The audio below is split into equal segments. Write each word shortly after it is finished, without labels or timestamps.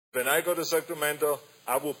When I go to Sacramento,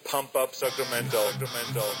 I will pump up Sacramento.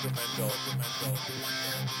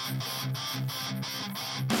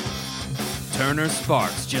 Turner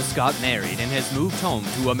Sparks just got married and has moved home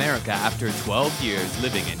to America after 12 years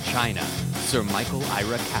living in China. Sir Michael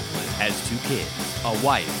Ira Kaplan has 2 kids, a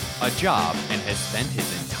wife, a job, and has spent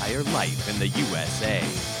his entire life in the USA.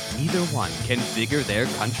 Neither one can figure their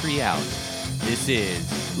country out. This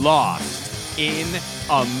is Lost in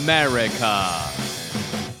America.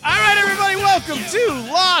 All right, everybody, welcome to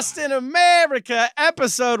Lost in America,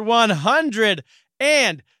 episode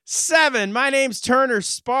 107. My name's Turner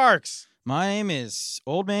Sparks. My name is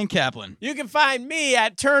Old Man Kaplan. You can find me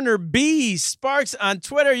at Turner B Sparks on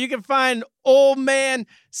Twitter. You can find Old Man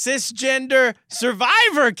Cisgender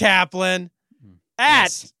Survivor Kaplan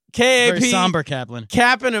at KAP. Very somber Kaplan.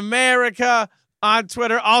 Kaplan America on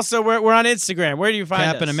Twitter. Also, we're on Instagram. Where do you find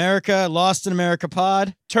us? Kaplan America, Lost in America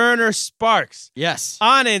Pod. Turner Sparks. Yes.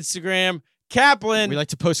 On Instagram. Kaplan. We like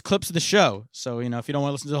to post clips of the show. So, if you don't want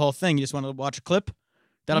to listen to the whole thing, you just want to watch a clip,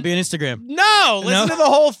 that'll be on Instagram. No, listen to the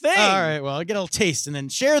whole thing. All right, well, I'll get a little taste and then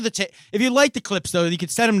share the taste. If you like the clips, though, you can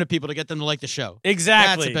send them to people to get them to like the show.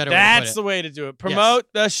 Exactly. That's a better way to put That's it. the way to do it.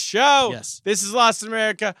 Promote the show. Yes. This is Lost in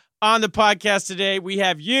America. On the podcast today, we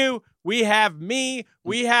have you, we have me,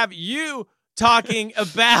 we have you talking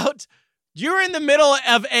about you're in the middle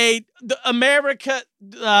of the America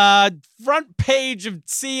front page of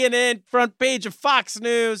CNN, front page of Fox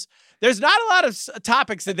News. There's not a lot of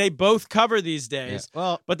topics that they both cover these days,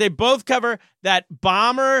 but they both cover that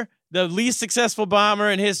bomber, the least successful bomber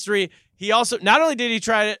in history. He also, not only did he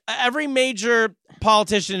try it, every major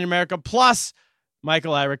politician in America, plus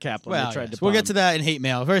Michael Ira Kaplan. We'll get to that in hate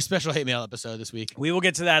mail. A very special hate mail episode this week. We will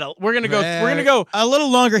get to that. We're gonna go a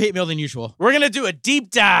little longer hate mail than usual. We're gonna do a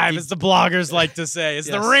deep dive, as the bloggers like to say, as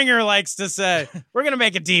the Ringer likes to say. We're gonna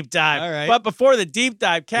make a deep dive. All right. But before the deep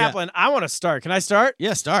dive, Kaplan, I want to start. Can I start?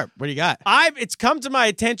 Yeah, start. What do you got? It's come to my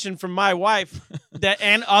attention from my wife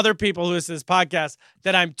and other people who listen to this podcast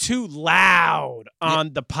that I'm too loud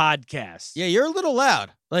on the podcast. Yeah, you're a little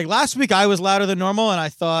loud. Like last week, I was louder than normal, and I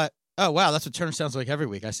thought, oh, wow, that's what Turner sounds like every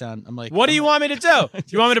week. I'm like, what do you want me to do? Do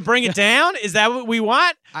you want me to bring it down? Is that what we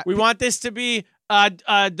want? We want this to be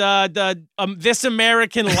This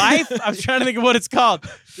American Life? I was trying to think of what it's called. Do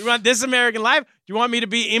you want This American Life? Do you want me to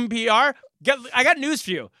be NPR? I got news for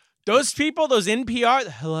you. Those people, those NPR,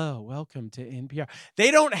 hello, welcome to NPR.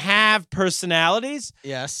 They don't have personalities.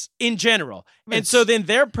 Yes. In general. And so then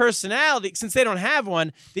their personality, since they don't have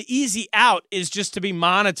one, the easy out is just to be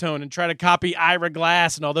monotone and try to copy Ira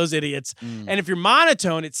Glass and all those idiots. And if you're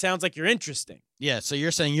monotone, it sounds like you're interesting. Yeah, so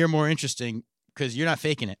you're saying you're more interesting because you're not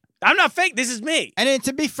faking it. I'm not fake. This is me. And then,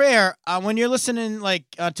 to be fair, when you're listening to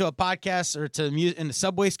a podcast or to music and the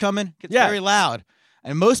subway's coming, it's very loud.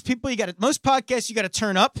 And most podcasts you got to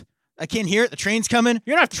turn up. I can't hear it. The train's coming.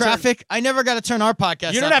 You're not traffic. I never got to turn our podcast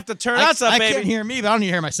up. You don't have to turn us up, baby. I can't hear me, but I don't need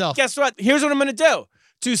to hear myself. Guess what? Here's what I'm going to do.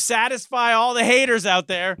 To satisfy all the haters out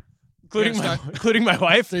there, including my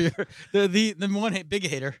wife. So you're the one big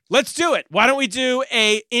hater. Let's do it. Why don't we do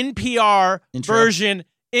a NPR version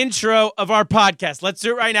intro of our podcast? Let's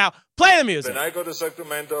do it right now. Play the music. When I go to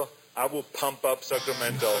Sacramento, I will pump up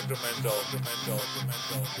Sacramento.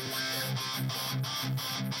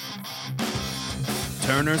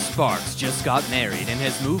 Turner Sparks just got married and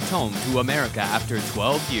has moved home to America after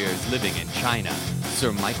 12 years living in China.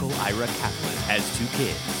 Sir Michael Ira Kaplan has 2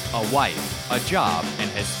 kids, a wife, a job, and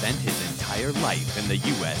has spent his entire life in the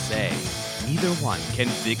USA. Neither one can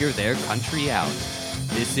figure their country out.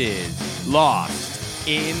 This is Lost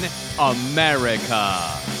in America.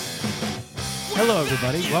 Hello,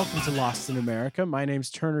 everybody. Welcome to Lost in America. My name's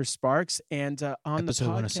Turner Sparks, and on episode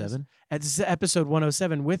the podcast, 107. This is episode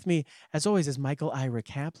 107. With me, as always, is Michael Ira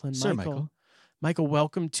Kaplan. Sir Michael. Michael,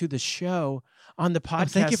 welcome to the show. On the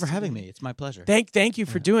podcast, thank you for having me. It's my pleasure. Thank you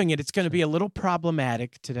for doing it. It's going to be a little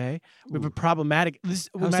problematic today. We have a problematic. How's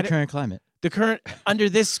the current climate? Under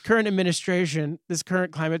this current administration, this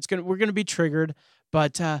current climate, we're going to be triggered,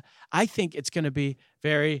 but I think it's going to be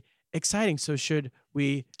very exciting. So should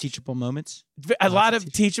we teachable moments? A lot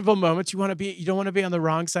of teachable moments. You don't want to be on the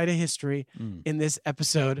wrong side of history in this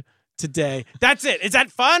episode today. That's it. Is that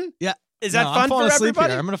fun? Yeah. Is that fun for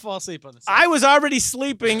everybody? I'm going to fall asleep on this. I was already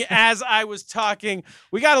sleeping as I was talking.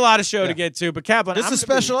 We got a lot of show to get to, but Kaplan, this is a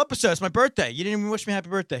special episode. It's my birthday. You didn't even wish me happy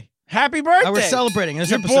birthday. Happy birthday. We're celebrating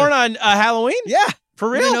this episode. You're born on Halloween? Yeah. For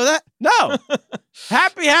real? You didn't know that? No.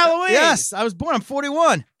 Happy Halloween. Yes, I was born. I'm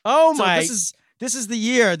 41. Oh, so my. This is the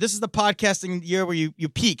year. This is the podcasting year where you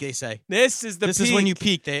peak, they say. This is when you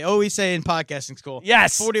peak. They always say in podcasting school.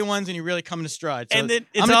 Yes. 41's and you really come to stride. So and then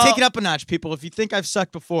I'm going to take it up a notch, people. If you think I've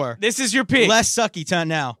sucked before. This is your peak. Less sucky time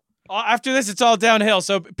now. After this, it's all downhill.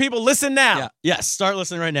 So people, listen now. Yeah. Yes. Start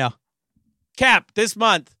listening right now. Cap, this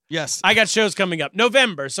month, Yes. I got shows coming up.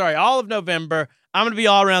 All of November, I'm going to be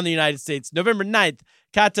all around the United States. November 9th,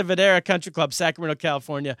 Cata Vadera Country Club, Sacramento,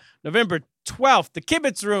 California. November 12th, the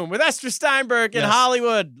Kibitz Room with Esther Steinberg in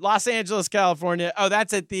Hollywood, Los Angeles, California. Oh,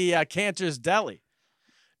 that's at the Cantor's Deli.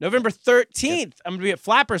 November 13th, I'm going to be at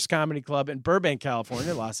Flappers Comedy Club in Burbank,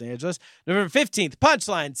 California, Los Angeles. November 15th,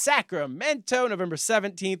 Punchline, Sacramento. November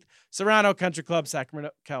 17th, Serrano Country Club, Sacramento,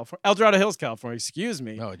 California. El Dorado Hills, California, excuse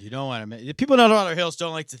me. Oh, you don't want to. People in El Dorado Hills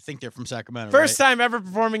don't like to think they're from Sacramento. First time ever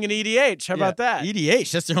performing in EDH. How about that? EDH,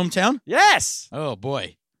 that's their hometown? Yes. Oh,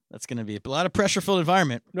 boy. That's going to be a lot of pressure-filled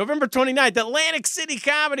environment. November 29th, Atlantic City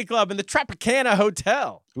Comedy Club in the Tropicana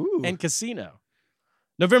Hotel and Casino.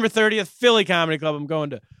 November 30th, Philly Comedy Club. I'm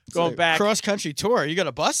going back. Cross-country tour. You got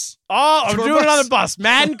a bus? Oh, I'm Tour doing it bus? on the bus.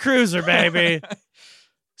 Madden Cruiser, baby.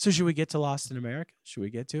 So should we get to Lost in America? Should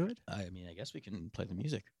we get to it? I mean, I guess we can play the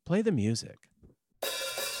music. Play the music.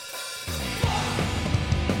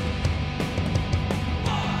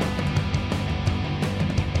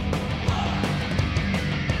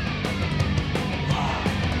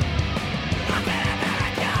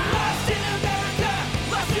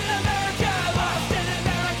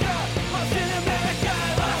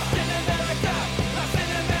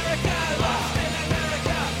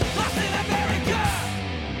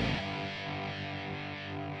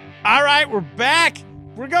 All right, we're back.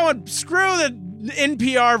 We're going, screw the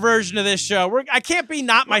NPR version of this show. I can't be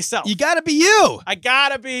not myself. You got to be you. I got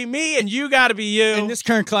to be me, and you got to be you. In this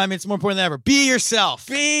current climate, it's more important than ever. Be yourself.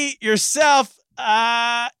 Be yourself.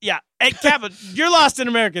 Yeah. Hey, Kaplan, you're lost in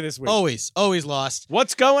America this week. Always lost.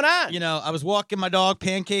 What's going on? You know, I was walking my dog,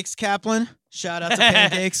 Pancakes Kaplan. Shout out to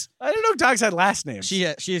Pancakes. I didn't know dogs had last names.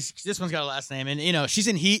 She's this one's got a last name, and you know she's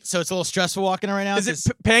in heat, so it's a little stressful walking her right now. Is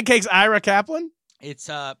it Pancakes Ira Kaplan? It's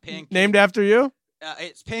Pancakes. Named after you?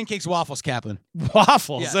 It's Pancakes Waffles Kaplan.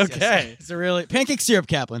 Waffles, Yes, okay. Yes. It's a really Pancake Syrup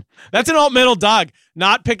Kaplan. That's an alt middle dog.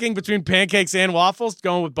 Not picking between pancakes and waffles,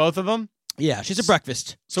 going with both of them. Yeah, she's a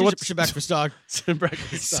breakfast. She's a breakfast dog.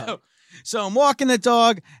 Breakfast dog. So I'm walking the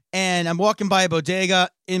dog, and I'm walking by a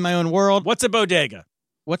bodega in my own world. What's a bodega?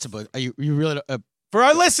 What's a bodega? Are you really? For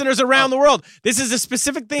our listeners around the world, this is a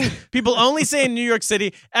specific thing people only say in New York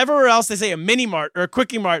City. Everywhere else, they say a mini mart or a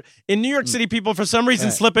quickie mart. In New York City, people, for some reason,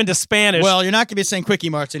 slip into Spanish. Well, you're not going to be saying quickie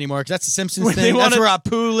marts anymore because that's the Simpsons thing. That's where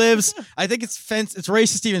Apu lives. I think it's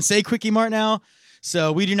racist to even say quickie mart now.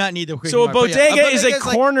 So we do not need the quickie mart. So a bodega is a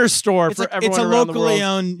corner store for everyone around the world. It's a locally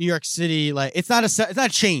owned New York City. Like it's not a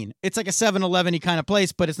chain. It's like a 7-Eleven-y kind of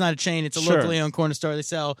place, but it's not a chain. It's a locally owned corner store.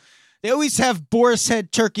 They always have Boar's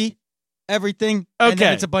Head turkey. Everything. Okay. And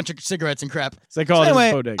then it's a bunch of cigarettes and crap. So they call it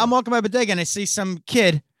anyway, a bodega. I'm walking by a bodega and I see some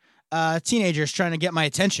kid, teenagers trying to get my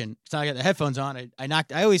attention. So I got the headphones on.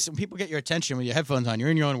 When people get your attention with your headphones on, you're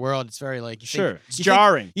in your own world. It's very like, it's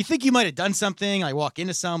jarring. You think you might have done something. I walk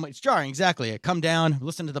into it's jarring. Exactly. I come down,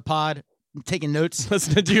 listen to the pod, I'm taking notes.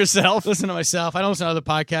 Listening to yourself. Listen to myself. I don't listen to other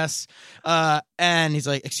podcasts. And he's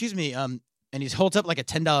like, excuse me. And he holds up like a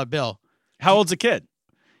 $10 bill. How old's the kid?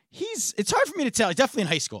 It's hard for me to tell. He's definitely in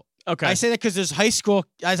high school. Okay. I say that because there's high school,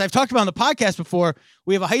 as I've talked about on the podcast before,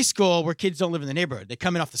 we have a high school where kids don't live in the neighborhood. They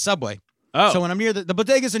come in off the subway. Oh. So when I'm near the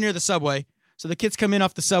bodegas are near the subway. So the kids come in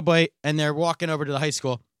off the subway and they're walking over to the high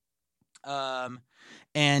school.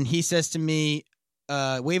 And he says to me,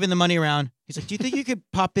 waving the money around, he's like, do you think you could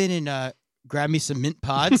pop in and grab me some mint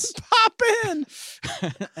pods? Pop in.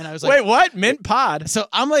 And I was like, wait, what? Mint pod? So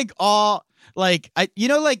I'm like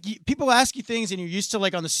people ask you things and you're used to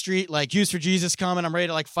like on the street, like Jews for Jesus coming. I'm ready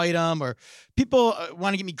to like fight them, or people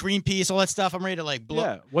want to give me Greenpeace, all that stuff. I'm ready to like blow.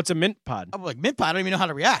 Yeah. What's a mint pod? I'm like, mint pod? I don't even know how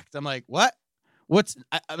to react. I'm like, what?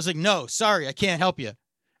 I was like, no, sorry, I can't help you.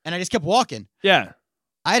 And I just kept walking. Yeah.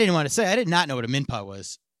 I didn't want to say, I did not know what a mint pod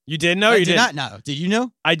was. You didn't know? I did not know. Did you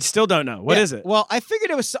know? I still don't know. What is it? Well, I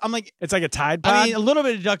figured it was, I'm like. It's like a Tide Pod? I mean, a little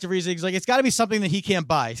bit of deductive reasoning. Like, it's got to be something that he can't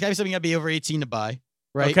buy. It's got to be something you got to be over 18 to buy.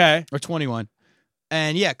 Right? Okay. Or 21.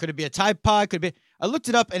 And yeah, could it be a Tide Pod? Could it be? I looked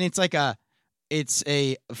it up and it's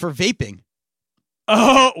for vaping.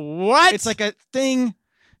 Oh, what? It's like a thing.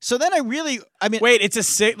 So then wait,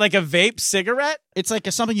 it's like a vape cigarette? It's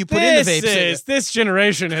like something you put in the vape. This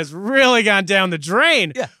generation has really gone down the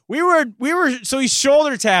drain. Yeah. So he's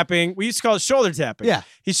shoulder tapping. We used to call it shoulder tapping. Yeah.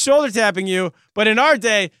 He's shoulder tapping you, but in our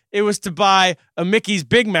day, it was to buy a Mickey's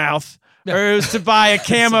Big Mouth, or it was to buy a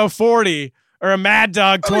Camo 40 or a Mad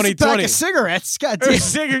Dog 2020. It's a pack of cigarettes. God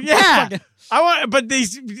damn. Yeah.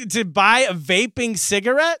 To buy a vaping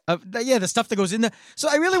cigarette? Yeah, the stuff that goes in there. So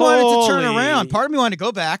I really wanted to turn around. Part of me wanted to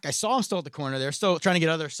go back. I saw him still at the corner there, still trying to get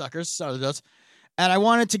other suckers, other adults. And I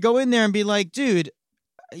wanted to go in there and be like, dude,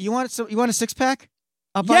 You want a six pack?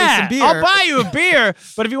 I'll buy you some beer. I'll buy you a beer.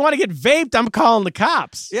 But if you want to get vaped, I'm calling the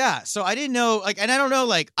cops. Yeah. So I didn't know, and I don't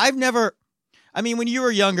know, I've never. I mean, when you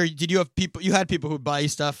were younger, did you have people? You had people who would buy you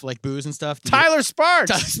stuff like booze and stuff. Tyler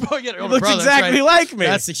Sparks. He looks exactly like me.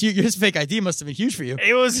 That's his fake ID must have been huge for you.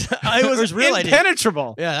 It was real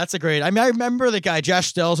impenetrable. Yeah, that's a great. I mean, I remember the guy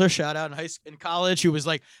Josh Stelzer, shout out in college, who was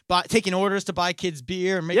like taking orders to buy kids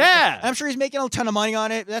beer. And I'm sure he's making a ton of money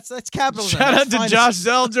on it. That's capitalism. Shout out to Josh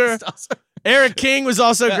Stelzer. Eric King was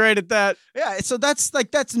also great at that. Yeah, so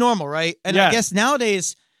that's normal, right? And I guess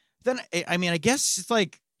nowadays, I guess it's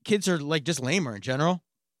like. Kids are just lamer in general.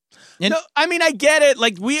 No, I mean, I get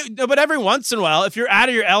it. But every once in a while, if you're out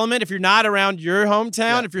of your element, if you're not around your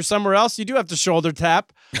hometown, if you're somewhere else, you do have to shoulder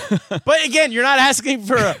tap. But again, you're not asking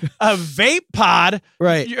for a vape pod,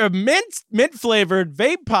 right? You're a mint flavored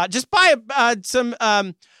vape pod. Just buy some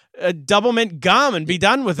double mint gum and be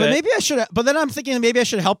done with it. Maybe I should. But then I'm thinking maybe I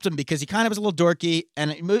should have helped him because he kind of was a little dorky.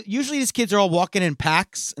 And usually these kids are all walking in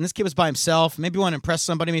packs, and this kid was by himself. Maybe want to impress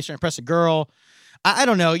somebody. Maybe trying to impress a girl. I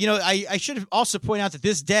don't know. I should also point out that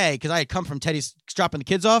this day, because I had come from Teddy's dropping the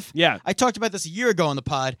kids off. Yeah. I talked about this a year ago on the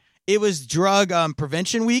pod. It was drug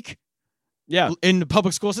prevention week. Yeah. In the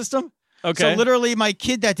public school system. Okay. So literally my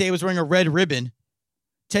kid that day was wearing a red ribbon.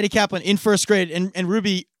 Teddy Kaplan in first grade and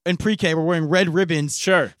Ruby in pre-K were wearing red ribbons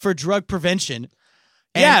for drug prevention.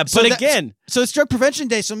 And so it's drug prevention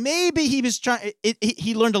day. So maybe he was trying,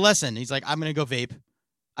 he learned a lesson. He's like, I'm going to go vape.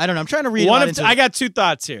 I don't know. I'm trying to read I got two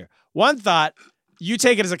thoughts here. One thought, you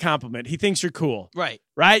take it as a compliment. He thinks you're cool. Right?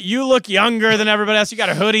 You look younger than everybody else. You got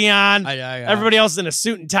a hoodie on. Everybody else is in a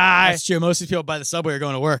suit and tie. That's true. Most of the people by the subway are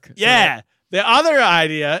going to work. Yeah. So. The other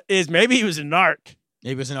idea is maybe he was a narc.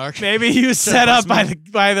 Maybe he was set up by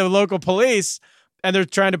the local police, and they're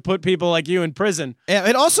trying to put people like you in prison. Yeah,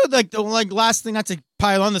 and also last thing, not to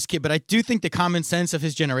pile on this kid, but I do think the common sense of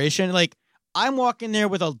his generation. I'm walking there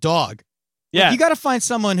with a dog. Yeah, you got to find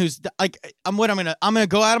someone who's I'm gonna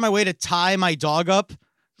go out of my way to tie my dog up.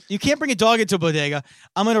 You can't bring a dog into a bodega.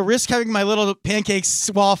 I'm gonna risk having my little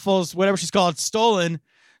pancakes, waffles, whatever she's called, stolen,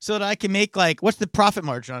 so that I can make what's the profit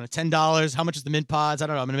margin on it? $10. How much is the mint pods? I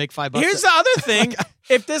don't know. I'm gonna make $5. Here's the other thing: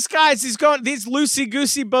 if this guy's going these loosey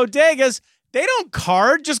goosey bodegas, they don't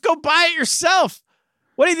card. Just go buy it yourself.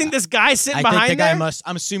 What do you think this guy sitting behind think the there? guy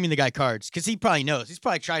I'm assuming the guy cards because he probably knows. He's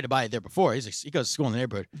probably tried to buy it there before. He goes to school in the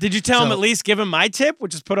neighborhood. Did you tell him at least give him my tip,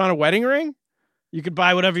 which is put on a wedding ring? You could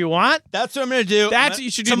buy whatever you want. That's what I'm going to do. That's what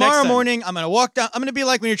you should do tomorrow morning. I'm going to walk down. I'm going to be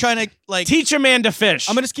like when you're trying to teach a man to fish.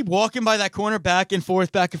 I'm going to just keep walking by that corner back and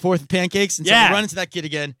forth with pancakes until I run into that kid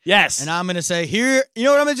again. Yes. And I'm going to say, here, you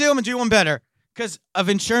know what I'm going to do? I'm going to do one better because of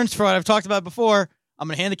insurance fraud I've talked about before. I'm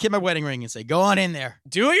going to hand the kid my wedding ring and say, go on in there.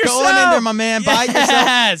 Do it yourself. Go on in there, my man. Buy it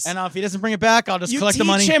yourself. And if he doesn't bring it back, I'll just collect the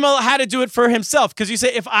money. You teach him how to do it for himself. Because you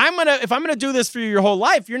say, if I'm gonna do this for you your whole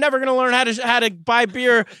life, you're never going to learn how to buy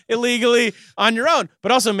beer illegally on your own.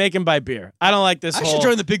 But also make him buy beer. I don't like this I should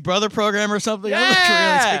join the Big Brother program or something.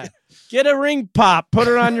 Yeah. Get a ring pop. Put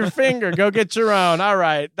it on your finger. Go get your own. All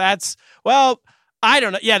right. I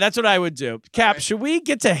don't know. Yeah, that's what I would do. Cap, should we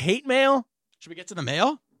get to hate mail? Should we get to the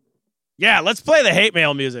mail? Yeah, let's play the hate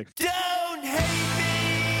mail music. Don't hate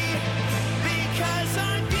me because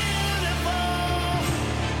I'm beautiful.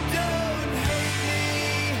 Don't hate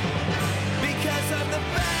me because I'm the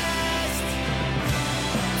best.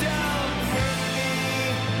 Don't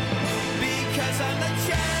hate me because I'm the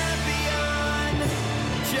champion.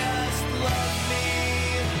 Just love me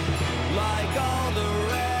like all the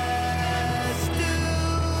rest do.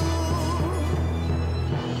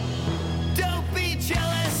 Don't be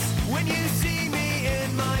jealous when you see me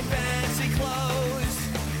in my fancy clothes.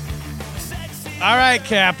 Sexy. All right,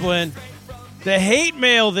 Kaplan. The hate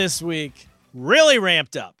mail this week really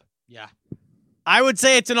ramped up. Yeah. I would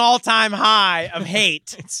say it's an all-time high of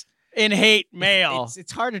hate in hate mail.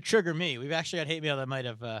 It's hard to trigger me. We've actually got hate mail that might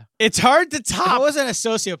have... It's hard to If I top. wasn't a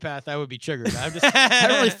sociopath, I would be triggered. I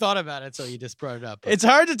haven't really thought about it until you just brought it up. It's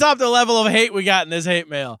hard to top the level of hate we got in this hate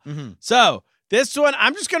mail. Mhm. So this one,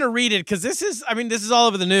 I'm just going to read it because this is all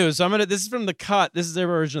over the news. So this is from The Cut. This is their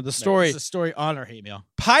version of the story. It's a story on our hate mail.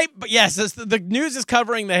 The news is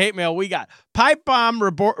covering the hate mail we got. Pipe bomb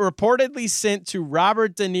reportedly sent to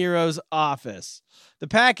Robert De Niro's office. The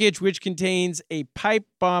package, which contains a pipe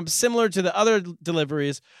bomb similar to the other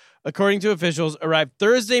deliveries, according to officials, arrived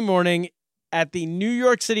Thursday morning at the New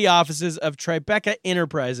York City offices of Tribeca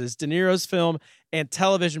Enterprises, De Niro's film and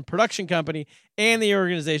television production company, and the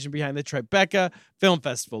organization behind the Tribeca Film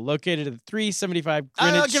Festival, located at 375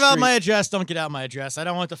 Greenwich Don't give Street. out my address. Don't get out my address. I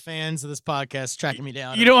don't want the fans of this podcast tracking me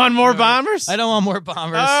down. You don't want more bombers? I don't want more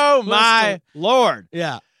bombers. Oh, my Lord.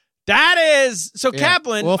 Yeah. That is so Yeah.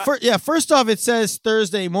 Kaplan. Well, first off, it says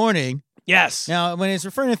Thursday morning. yes. Now, when it's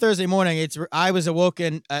referring to Thursday morning, I was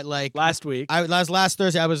awoken at like Last week. last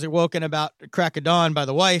Thursday. I was awoken about crack of dawn by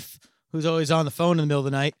the wife, who's always on the phone in the middle of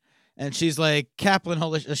the night, and she's like,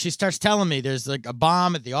 Kaplan, she starts telling me there's like a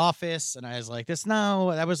bomb at the office, and I was like,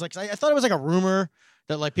 I was like, I thought it was like a rumor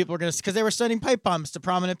that like people were gonna, because they were sending pipe bombs to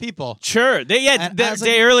prominent people. Sure. They And the I was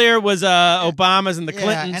day like- earlier was Obama's and the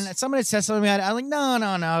Clintons. Yeah, and somebody said something to me. I'm like,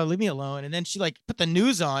 no, leave me alone. And then she like put the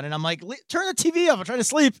news on, and I'm like, turn the TV off. I'm trying to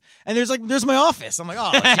sleep, and there's my office. I'm like,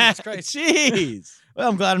 oh, Jesus Christ. Jeez. Well,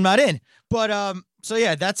 I'm glad I'm not in. But so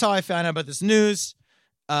yeah, that's how I found out about this news.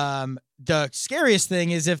 The scariest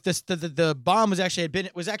thing is if the bomb was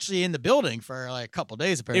actually in the building for like a couple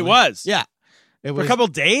days. Apparently, It was. Yeah, it For was a couple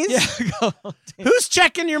days? Yeah. a couple days. Who's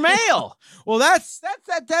checking your mail? Well,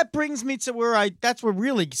 that brings me to that's what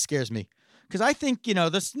really scares me, because I think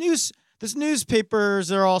this newspapers,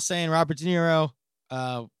 they're all saying Robert De Niro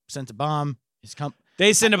sent a bomb.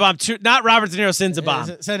 They send a bomb to, not Robert De Niro sends a bomb.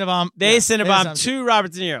 Sent a bomb. They Yeah, send a bomb to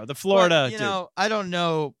Robert De Niro, the Florida But, dude. I don't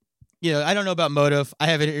know. I don't know about motive. I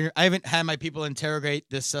haven't had my people interrogate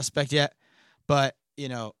this suspect yet, but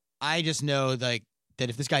I just know like that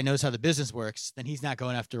if this guy knows how the business works, then he's not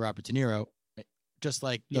going after Robert De Niro. Just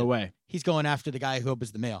like No way. he's going after the guy who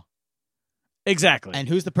opens the mail. Exactly. And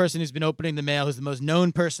who's the person who's been opening the mail? Who's the most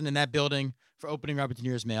known person in that building for opening Robert De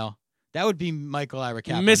Niro's mail? That would be Michael Ira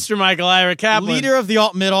Kaplan, Mr. Michael Ira Kaplan. leader of the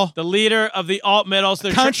alt middle, The leader of the alt middle.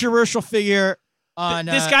 So controversial figure. On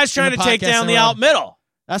this guy's in trying to take podcast down in the a row. alt middle.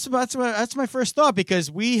 That's my first thought,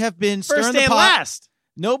 because we have been First stirring the and pot. last.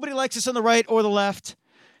 Nobody likes us on the right or the left.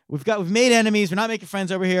 We've made enemies. We're not making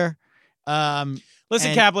friends over here. Listen,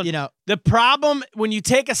 And, Kaplan, the problem when you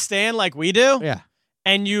take a stand like we do, yeah.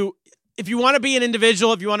 and if you want to be an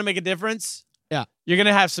individual, if you want to make a difference, Yeah. you're going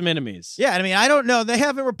to have some enemies. Yeah, I mean, I don't know. They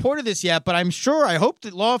haven't reported this yet, but I hope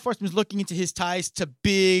that law enforcement is looking into his ties to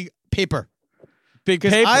big paper. Big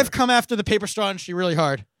Because paper. I've come after the paper straw industry really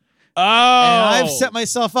hard. Oh. And I've set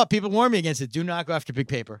myself up. People warn me against it. Do not go after big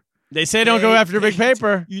paper. They say don't go after big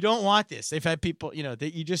paper. You don't want this. They've had people,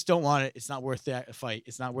 that you just don't want it. It's not worth that fight.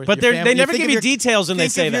 It's not worth But your they family. never Think give of you your- details when they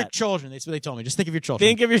think say of your that. children. That's what they told me. Just think of your children.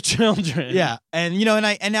 Think of your children. Yeah. And,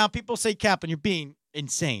 and now people say, Kaplan, you're being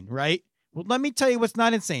insane, right? Well, let me tell you what's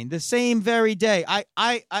not insane. The same very day,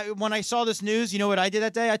 I when I saw this news, you know what I did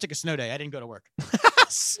that day? I took a snow day. I didn't go to work.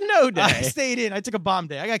 Snow day. I stayed in. I took a bomb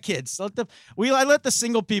day. I got kids. I let the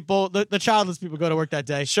single people, the childless people go to work that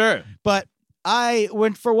day. Sure. But I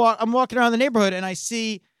went for a walk. I'm walking around the neighborhood and I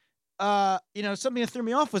see, something that threw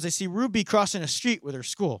me off was I see Ruby crossing a street with her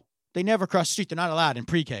school. They never cross street. They're not allowed in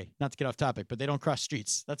pre-K. Not to get off topic, but they don't cross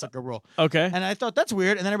streets. That's like a rule. Okay. And I thought that's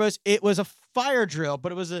weird. And then I realized it was a fire drill,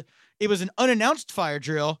 but it was an unannounced fire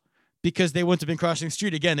drill because they wouldn't have been crossing the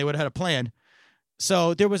street again. They would have had a plan.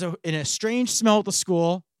 So there was a strange smell at the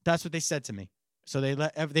school. That's what they said to me. So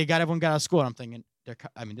everyone got out of school. And I'm thinking,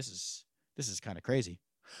 this is kind of crazy.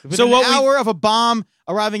 So Within what an hour of a bomb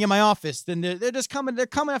arriving in my office, then they're just coming. They're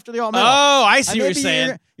coming after the alt middle. Oh, I see And what you're maybe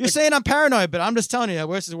saying. You're saying I'm paranoid, but I'm just telling you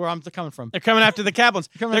this is where I'm coming from. They're coming after the Kaplans.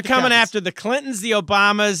 They're coming after the Clintons, the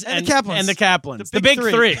Obamas, And the Kaplans. And the Kaplans. The The big big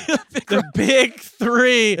three. three. The big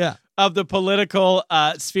three Yeah. of the political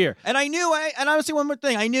sphere. And I knew, and honestly, one more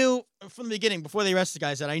thing. I knew from the beginning, before they arrested the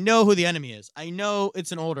guys, that I know who the enemy is. I know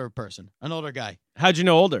it's an older person, an older guy. How'd you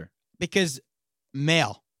know older? Because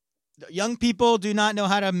mail. Young people do not know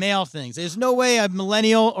how to mail things. There's no way a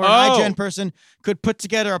millennial or an iGen person could put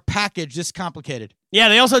together a package this complicated. Yeah,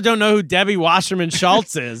 they also don't know who Debbie Wasserman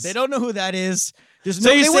Schultz is. They don't know who that is. So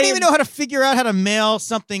They you're wouldn't saying- even know how to figure out how to mail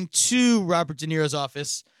something to Robert De Niro's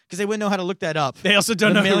office because they wouldn't know how to look that up. They also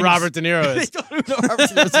don't The know who mailing Robert De Niro They is. don't know Robert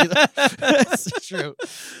De Niro's either. That's true.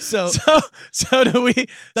 So do we?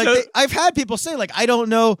 I've had people say, like, I don't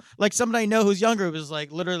know, like somebody I know who's younger was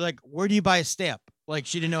like, literally like, where do you buy a stamp? Like,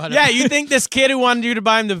 she didn't know how to. Yeah, you think this kid who wanted you to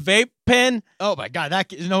buy him the vape pen, Oh my God,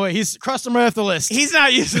 that no way. He's crossed him right off the list. he's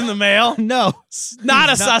not using the mail. no, Not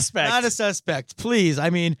a He's suspect. Not a suspect. Please, I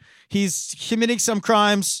mean, he's committing some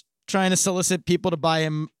crimes, trying to solicit people to buy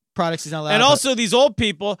him products he's not allowed. And but also, these old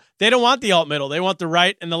people, they don't want the alt middle. They want the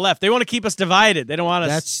right and the left. They want to keep us divided. They don't want us.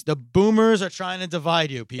 that's the boomers are trying to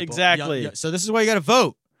divide you, people. Exactly. So this is why you got to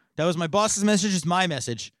vote. That was my boss's message. Is my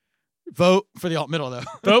message. Vote for the alt middle, though.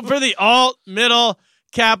 Vote for the alt middle.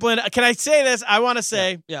 Kaplan, can I say this? I want to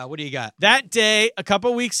say Yeah. What do you got? that day, a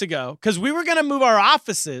couple weeks ago, because we were going to move our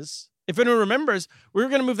offices. If anyone remembers, we were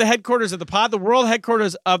going to move the headquarters of the pod, the world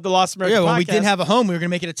headquarters of the Lost America Yeah. podcast. When we didn't have a home, we were going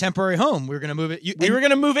to make it a temporary home. We were going to move it. we were going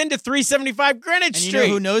to move into 375 Greenwich And you Street.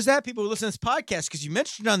 know who knows that? People who listen to this podcast because you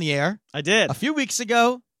mentioned it on the air I did. a few weeks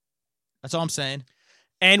ago. That's all I'm saying.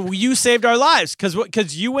 And you saved our lives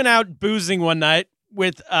because you went out boozing one night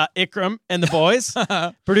with Ikram and the boys,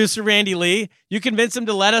 producer Randy Lee. You convinced them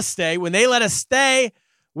to let us stay. When they let us stay,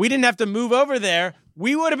 we didn't have to move over there.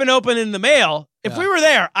 We would have been open in the mail. If we were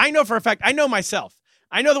there, I know for a fact, I know myself.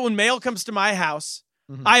 I know that when mail comes to my house,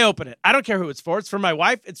 I open it. I don't care who it's for. It's for my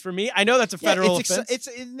wife. It's for me. I know that's a federal offense.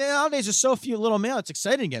 Nowadays, there's so few little mail. It's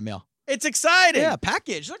exciting to get mail. It's exciting. Yeah,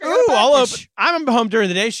 package. Look, Ooh, I'll open. I'm home during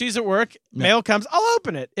the day. She's at work. Mail comes. I'll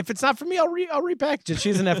open it. If it's not for me, I'll repackage it.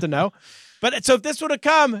 She doesn't have to know. But so if this would have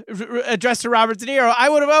come addressed to Robert De Niro, I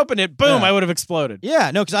would have opened it. Boom, I would have exploded.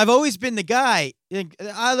 Yeah, no, because I've always been the guy.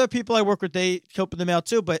 Other people I work with, they open the mail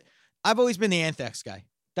too, but I've always been the anthrax guy.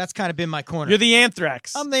 That's kind of been my corner. You're the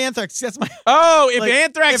anthrax. I'm the anthrax. That's my. Oh, if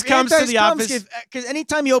anthrax comes to the office. Because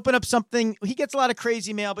anytime you open up something, he gets a lot of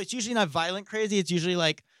crazy mail, but it's usually not violent crazy. It's usually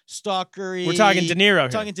like stalkery. We're talking De Niro. We're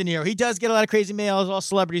talking De Niro. He does get a lot of crazy mail, as all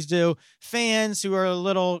celebrities do. Fans who are a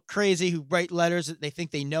little crazy, who write letters that they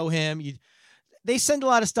think they know him. They send a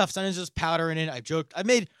lot of stuff. Sometimes there's powder in it. I've joked. I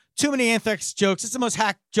made too many anthrax jokes. It's the most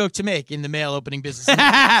hack joke to make in the mail opening business.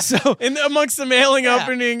 So amongst the mailing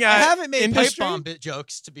opening, I haven't made industry? pipe bomb bit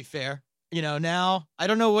jokes, to be fair. Now I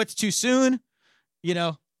don't know what's too soon.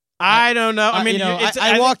 I don't know. I mean,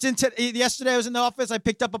 I walked into yesterday. I was in the office. I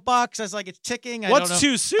picked up a box. I was like, it's ticking. What's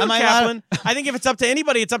too soon, Kaplan? I think if it's up to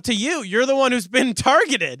anybody, it's up to you. You're the one who's been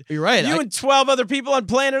targeted. You're right. You and 12 other people on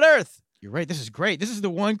planet Earth. You're right. This is great. This is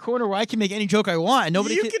the one corner where I can make any joke I want. And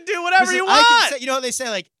nobody can do whatever you want. I can say, what they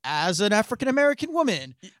say, like, as an African-American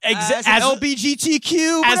woman, as an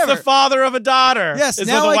LGBTQ, as the father of a daughter. Yes, is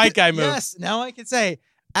what the white guy moves. Yes, now I can say,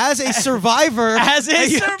 as a survivor, as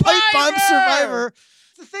a pipe bomb survivor.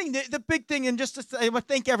 The thing, the big thing, and just to say, I want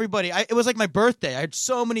to thank everybody. It was like my birthday. I had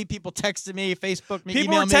so many people texting me, Facebook me,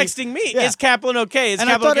 people were texting me. Yeah. Is Kaplan okay? Is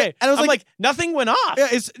Kaplan okay? And I was like, nothing went off. Yeah,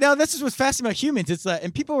 now this is what's fascinating about humans. It's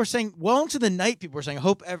and people were saying well into the night. People were saying, I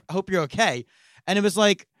hope you're okay. And it was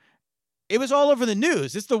like, it was all over the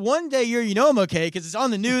news. It's the one day you know I'm okay because it's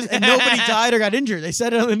on the news and nobody died or got injured. They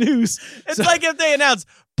said it on the news. It's like if they announced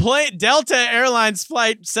Delta Airlines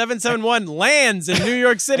flight 771 lands in New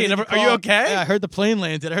York City. Are you okay? Yeah, I heard the plane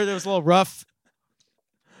landed. I heard it was a little rough.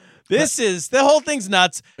 The whole thing's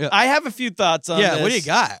nuts. Yeah. I have a few thoughts on this. Yeah, what do you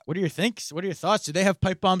got? What are your thinks? What are your thoughts? Do they have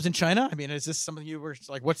pipe bombs in China? I mean, is this something you were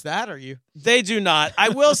like, what's that? Or you? They do not. I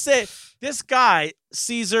will say, this guy,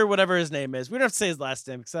 Caesar, whatever his name is, we don't have to say his last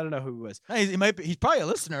name because I don't know who he was. Hey, he might be. He's probably a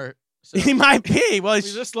listener. So. He might be. Well, we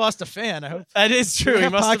just lost a fan. I hope that is true. He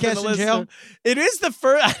must have been a listener. Jail? It is the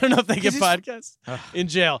first. I don't know if they get podcasts in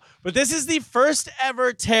jail, but this is the first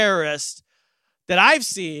ever terrorist that I've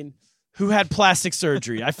seen who had plastic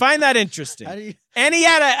surgery. I find that interesting. And he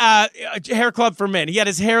had a hair club for men. He had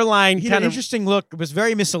his hairline. He had an interesting look. It was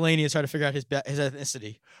very miscellaneous. Trying to figure out his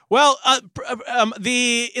ethnicity. Well,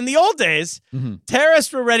 in the old days,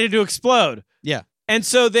 terrorists were ready to explode. Yeah. And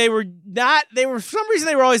so they were for some reason,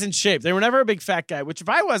 they were always in shape. They were never a big fat guy, which if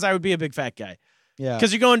I was, I would be a big fat guy. Yeah.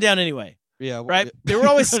 Because you're going down anyway. Yeah. Right? They were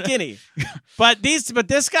always skinny. But this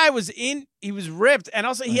guy he was ripped. And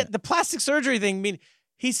also he had the plastic surgery thing. I mean,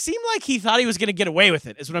 he seemed like he thought he was going to get away with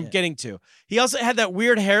it, is what I'm getting to. He also had that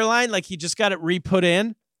weird hairline, like he just got it re-put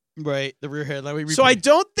in. Right. The rear hairline. So I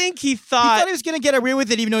don't think he thought he was going to get away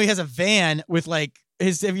with it, even though he has a van with like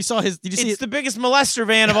his, if you saw his, did you see it's the biggest molester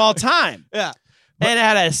van of all time. Yeah. And it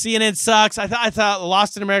had a CNN sucks. I thought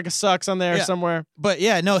Lost in America sucks on there somewhere. But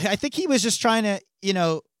yeah, no, I think he was just trying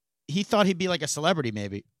to, he thought he'd be like a celebrity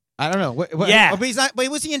maybe. I don't know. Yeah. But he's not.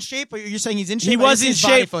 Wait, was he in shape? Or you're saying he's in shape? He was in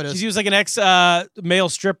shape because he was like an ex-male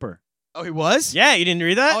stripper. Oh, he was? Yeah, you didn't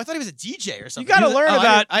read that? Oh, I thought he was a DJ or something. You got to learn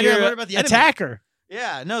about I didn't learn about the attacker.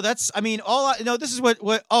 Yeah, no, this is what,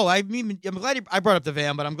 I'm glad I brought up the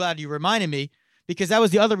van, but I'm glad you reminded me because that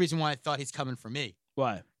was the other reason why I thought he's coming for me.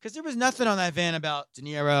 Why? Because there was nothing on that van about De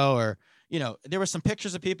Niro or, there were some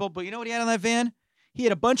pictures of people, but you know what he had on that van? He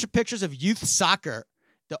had a bunch of pictures of youth soccer,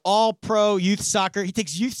 the all-pro youth soccer. He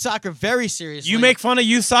takes youth soccer very seriously. You make fun of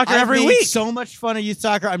youth soccer every week. week. So much fun of youth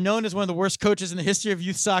soccer. I'm known as one of the worst coaches in the history of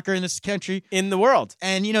youth soccer in this country. In the world.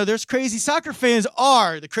 And, there's crazy soccer fans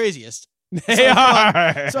are the craziest. They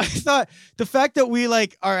are. So I thought the fact that we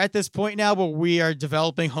are at this point now where we are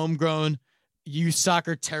developing homegrown youth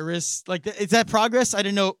soccer terrorists, is that progress? I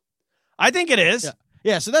didn't know. I think it is.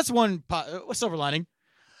 Yeah. So that's one silver lining.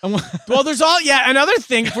 Well, there's another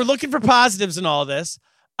thing. If we're looking for positives in all this,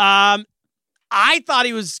 I thought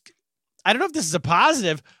he was, I don't know if this is a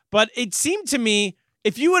positive, but it seemed to me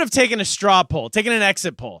if you would have taken a straw poll, taken an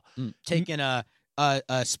exit poll, taken a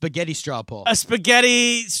spaghetti straw poll, a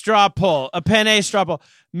penne straw poll,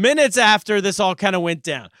 minutes after this all kind of went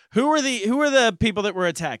down, who were the people that were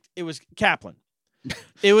attacked? It was Kaplan.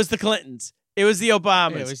 It was the Clintons. It was the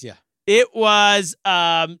Obamas. It was It was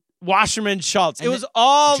Wasserman Schultz. And it was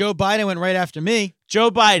all Joe Biden went right after me,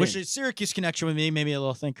 Joe Biden. which is Syracuse connection with me. Made me a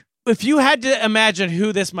little think. If you had to imagine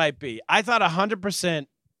who this might be, I thought 100%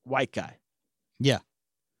 white guy. Yeah.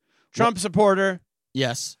 Trump supporter,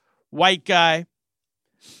 Yes. white guy.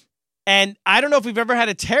 And I don't know if we've ever had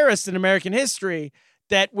a terrorist in American history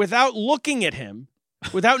that without looking at him,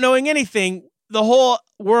 without knowing anything, the whole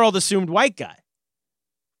world assumed white guy.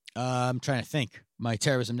 I'm trying to think. My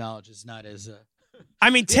terrorism knowledge is not as. I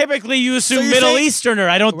mean, typically you assume you're Middle saying- Easterner.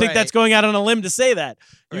 I don't think Right. that's going out on a limb to say that.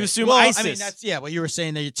 You Right. assume well, ISIS. I mean, that's what you were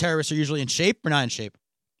saying. That terrorists are usually in shape or not in shape.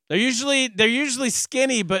 they're usually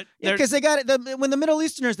skinny, but they're, Because they got it. When the Middle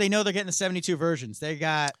Easterners, they know they're getting the 72 versions. They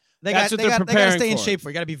got. They That's got. what They they're got. They got to preparing stay in for. shape for.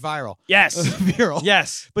 You got to be viral. yes, Viral.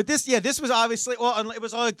 yes. But this was obviously it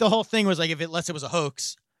was all like the whole thing was like unless it was a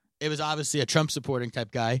hoax, it was obviously a Trump supporting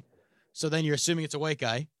type guy. So then you're assuming it's a white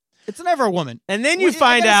guy. It's never a woman. And then you Well, I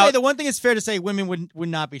find gotta say, out. the one thing is fair to say women would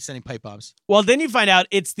not be sending pipe bombs. Well, then you find out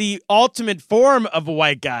it's the ultimate form of a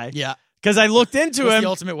white guy. Yeah. Because I looked into Who's him. the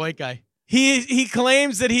ultimate white guy? He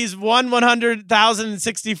claims that he's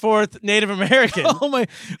 100,064th Native American. Oh my!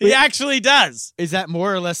 He actually does. Is that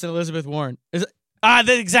more or less than Elizabeth Warren? Is it?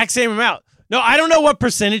 The exact same amount. No, I don't know what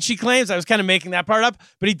percentage he claims. I was kind of making that part up,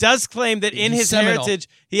 but he does claim that in He's his Seminole. heritage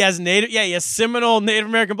he has he has Seminole Native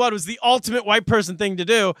American blood. It was the ultimate white person thing to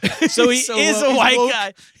do. So he He's so is woke. a He's white woke.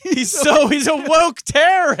 guy. He's a woke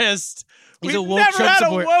terrorist. He's We've a woke never Trump had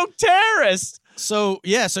support- a woke terrorist. So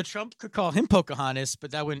Trump could call him Pocahontas,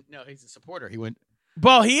 but that wouldn't. No, he's a supporter. He wouldn't.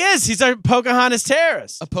 Well, he is. He's a Pocahontas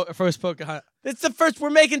terrorist. A first Pocahontas. It's the first. We're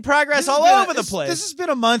making progress all over the place. This has been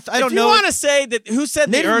a month. I don't if you know. want to say that, who said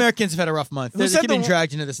Native the Earth? Americans have had a rough month. Who They're said being the-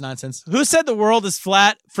 dragged into this nonsense. Who said the world is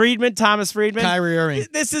flat? Thomas Friedman. Kyrie Irving.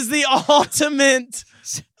 This is the ultimate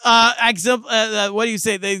example. What do you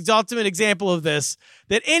say? The ultimate example of this.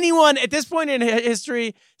 That anyone at this point in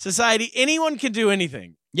history, society, anyone can do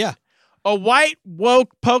anything. Yeah. A white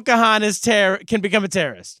woke Pocahontas can become a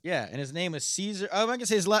terrorist. Yeah, and his name is Caesar. Oh, I'm not gonna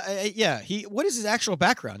say his. He. What is his actual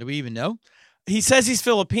background? Do we even know? He says he's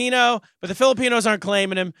Filipino, but the Filipinos aren't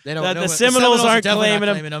claiming him. They don't the, know. the but Seminoles are aren't definitely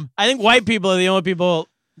not claiming him. I think white people are the only people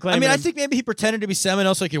I claiming mean, him. I think maybe he pretended to be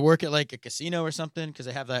Seminole so he could work at like a casino or something because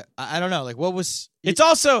they have that. I don't know. Like, what was? It's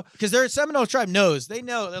also because their Seminole tribe knows. They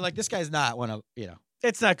know. They're like, this guy's not one of.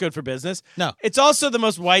 it's not good for business. No. It's also the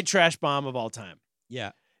most white trash bomb of all time.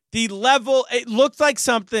 Yeah. The level, it looked like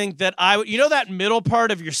something that that middle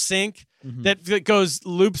part of your sink Mhm. that goes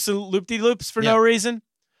loops and loop-de-loops for Yeah. no reason.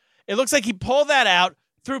 It looks like he pulled that out,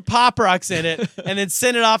 threw Pop Rocks in it, and then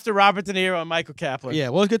sent it off to Robert De Niro and Michael Kaplan. Yeah.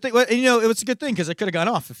 Well, good thing. Well, and, it was a good thing because it could have gone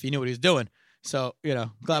off if he knew what he was doing. So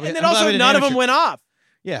glad. And then also none of them went off.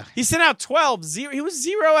 Yeah. He sent out 12. He was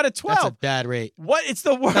 0 out of 12. That's a bad rate. What? It's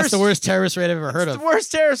the worst. That's the worst terrorist rate I've ever heard It's of. the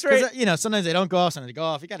worst terrorist rate. Because sometimes they don't go off, sometimes they go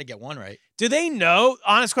off. You got to get one right. Do they know?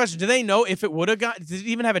 Honest question. Do they know if it would have got? Did it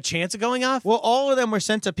even have a chance of going off? Well, all of them were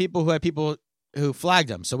sent to people who flagged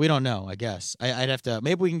them, so we don't know. I guess I'd have to.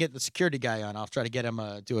 Maybe we can get the security guy on. I'll try to get him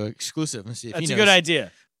to an exclusive and see if That's he a knows. good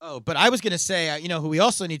idea. Oh, but I was gonna say, who we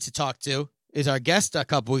also need to talk to is our guest a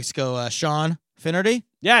couple weeks ago, Sean Finnerty.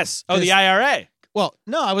 Yes. Oh, This- the IRA. Well,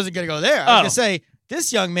 no, I wasn't gonna go there. I was Oh. gonna say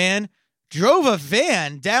this young man drove a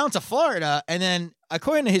van down to Florida, and then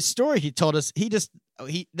according to his story, he told us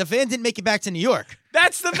the van didn't make it back to New York.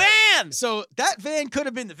 That's the van. So that van could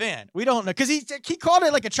have been the van. We don't know because he called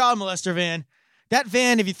it like a child molester van. That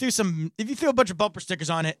van, if you threw a bunch of bumper stickers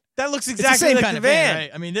on it, That looks it's the exactly same like kind the of van.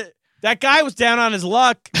 right? I mean, That guy was down on his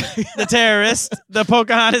luck. The terrorist, the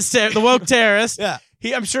Pocahontas, the woke terrorist. yeah.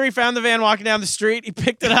 I'm sure he found the van walking down the street. He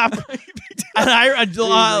picked it up.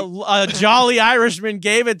 A jolly Irishman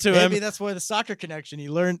gave it to him. Maybe that's why the soccer connection. He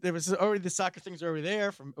learned there was already the soccer things are over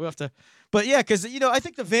there. But yeah, because I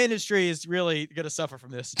think the van industry is really going to suffer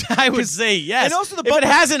from this. I would say yes. And also the if it bumper-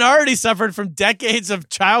 hasn't already suffered from decades of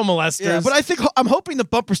child molesters. Yeah, but I'm hoping the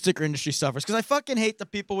bumper sticker industry suffers because I fucking hate the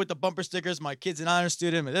people with the bumper stickers. My kid's an honor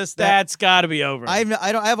student, and that. That's got to be over. I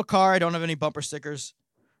have a car. I don't have any bumper stickers.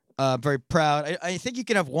 Very proud. I think you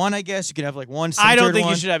can have one. I guess you can have like one. I don't centered think you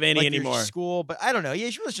one, should have any like your anymore. School, but I don't know. Yeah,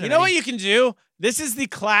 you really should. You know what you can do? This is the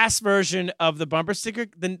class version of the bumper sticker,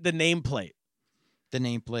 the nameplate The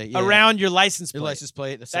nameplate yeah. around your license plate. Your license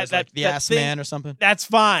plate that says That- like the that ass thing- man or something. That's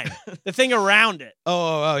fine. The thing around it.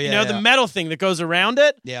 Oh yeah. You know, yeah. the metal thing that goes around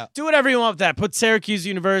it. Yeah. Do whatever you want with that. Put Syracuse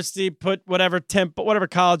University, put whatever whatever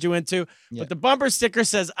college you went to. Yeah. But the bumper sticker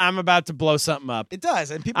says, I'm about to blow something up. It does,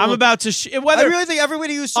 and people. I'm about to whether I really think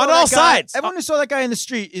everybody who saw on that all guy, sides. everyone who saw that guy in the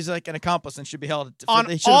street is like an accomplice and should be held. on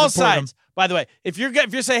they should all have reported him. sides. By the way, if you're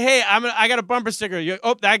saying, "Hey, I got a bumper sticker,"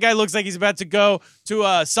 that guy looks like he's about to go to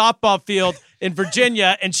a softball field in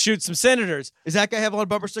Virginia and shoot some senators. Does that guy have a lot of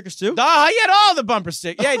bumper stickers too? Oh, he had all the bumper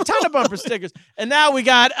stickers. Yeah, a ton of bumper stickers. And now we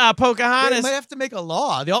got They Pocahontas. might have to make a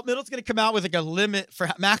law. The alt middle's going to come out with like a limit for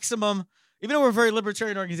maximum. Even though we're a very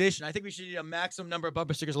libertarian organization, I think we should need a maximum number of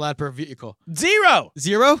bumper stickers allowed per vehicle. 0.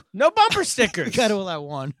 0? No bumper We stickers. got to allow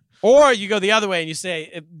 1. Or you go the other way and you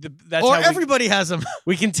say, "That's Or how everybody has them.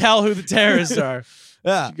 we can tell who the terrorists are."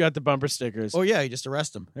 Yeah. You got the bumper stickers. Oh yeah, you just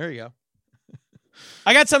arrest them. There you go.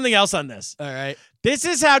 I got something else on this. All right. This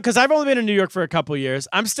is how, because I've only been in New York for a couple years.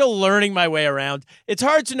 I'm still learning my way around. It's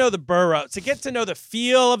hard to know the borough. To get to know the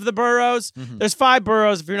feel of the boroughs, there's 5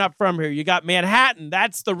 boroughs if you're not from here. You got Manhattan.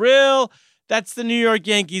 That's the New York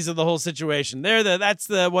Yankees of the whole situation. That's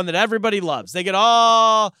the one that everybody loves. They get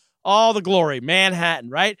all the glory.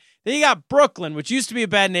 Manhattan, right? Then you got Brooklyn, which used to be a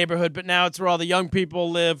bad neighborhood, but now it's where all the young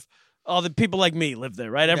people live. All the people like me live there,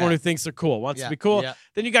 right? Everyone Yeah. who thinks they're cool wants Yeah. to be cool. Yeah.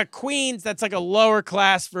 Then you got Queens. That's like a lower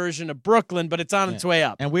class version of Brooklyn, but it's on its way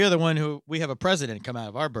up. And we are the one who we have a president come out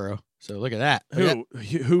of our borough. So look at that. Look at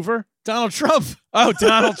Who? Hoover? Donald Trump. Oh,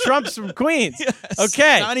 Donald Trump's from Queens. Yes.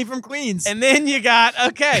 Okay. Donnie from Queens. And then you got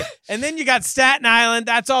Staten Island.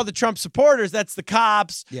 That's all the Trump supporters. That's the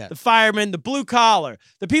cops, Yeah. the firemen, the blue collar,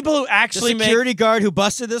 the people who the actually make security guard who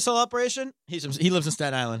busted this whole operation, he lives in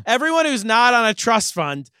Staten Island. everyone who's not on a trust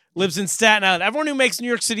fund lives in Staten Island. Everyone who makes New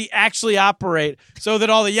York City actually operate so that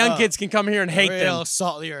all the young kids can come here and hate Real them.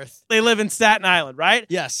 salt of the earth. They live in Staten Island, right?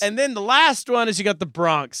 Yes. And then the last one is you got the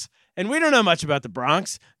Bronx. And we don't know much about the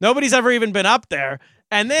Bronx. Nobody's ever even been up there.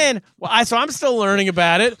 And then, so I'm still learning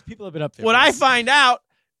about it. people have been up there. What I find out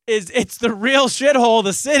is it's the real shithole of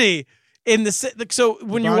the city. So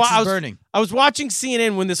when you're Bronx is burning. I was watching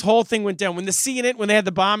CNN when this whole thing went down. When they had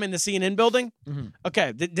the bomb in the CNN building. Mm-hmm.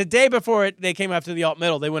 Okay, the day before they came after the alt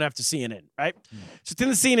middle, they went after CNN, right? So it's in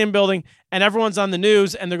the CNN building, and everyone's on the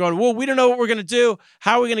news, and they're going, "Well, we don't know what we're gonna do.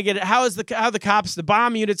 How are we gonna get it? How the cops, the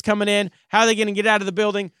bomb units coming in? How are they gonna get out of the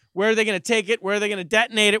building? Where are they gonna take it? Where are they gonna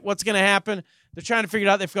detonate it? What's gonna happen?" They're trying to figure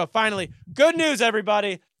it out. They've got finally good news,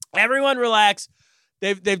 everybody. Everyone relax.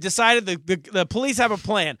 They've decided the police have a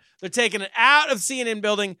plan. They're taking it out of CNN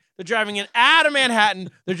building. They're driving it out of Manhattan.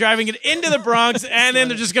 They're driving it into the Bronx, and then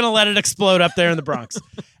they're just going to let it explode up there in the Bronx.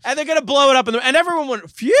 And they're going to blow it up. And everyone went,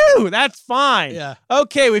 phew, that's fine. Yeah.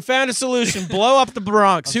 Okay, we found a solution. Blow up the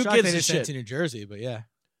Bronx. Who shocked gives they a didn't send it shit? to New Jersey, but yeah.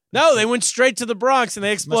 No, they went straight to the Bronx, and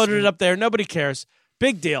they exploded been- it up there. Nobody cares.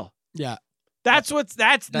 Big deal. Yeah. That's now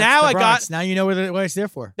the I got. Bronx. Now you know what it's there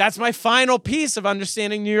for. That's my final piece of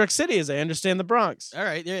understanding New York City is I understand the Bronx. All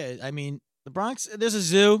right. Yeah. I mean, the Bronx, there's a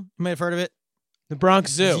zoo. You might have heard of it. The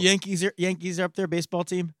Bronx Zoo. Yankees are up there, baseball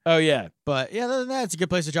team. Oh, yeah. But yeah, other than that, it's a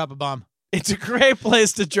good place to drop a bomb. It's a great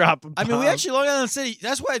place to drop a bomb. I mean, we actually, Long Island City,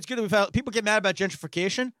 that's why it's good that we've had, people get mad about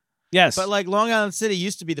gentrification, Yes. but like Long Island City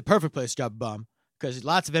used to be the perfect place to drop a bomb because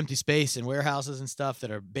lots of empty space and warehouses and stuff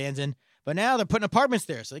that are abandoned. But now they're putting apartments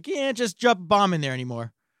there, so they can't just drop a bomb in there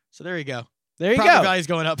anymore. So there you go. there you Property go. value's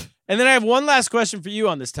going up. And then I have one last question for you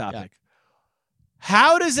on this topic.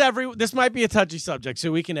 How does this might be a touchy subject,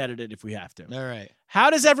 so we can edit it if we have to. All right.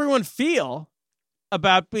 How does everyone feel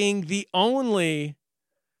about being the only,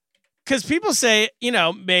 because people say,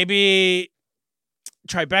 maybe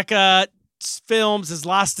Tribeca Films has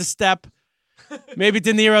lost a step. Maybe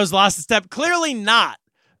De Niro's lost a step. Clearly not.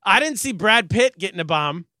 I didn't see Brad Pitt getting a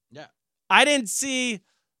bomb. Yeah. I didn't see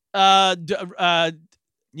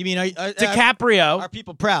You mean, DiCaprio. are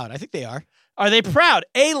people proud? I think they are. Are they proud?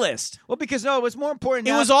 A-list. Well, because no, what's more important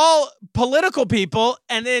It now. was all political people,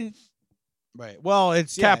 and then Right. Well,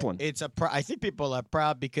 it's Kaplan. It's I think people are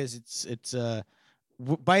proud because it's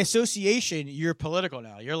by association you're political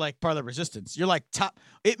now. You're like part of the resistance. You're like top.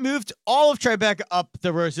 It moved all of Tribeca up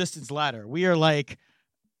the resistance ladder. We are like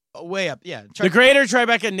way up. Yeah. the greater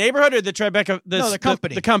Tribeca neighborhood or the Tribeca the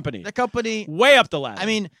company. the company The company. way up the ladder. I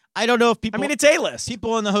mean, I don't know if people. it's A-list.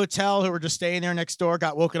 people in the hotel who were just staying there next door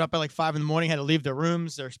got woken up at like 5 a.m, had to leave their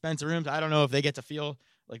rooms, their expensive rooms. I don't know if they get to feel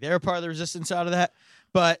like they're part of the resistance out of that.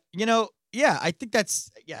 But yeah, I think that's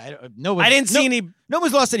I didn't see any. No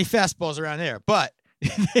one's lost any fastballs around there, but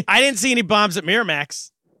I didn't see any bombs at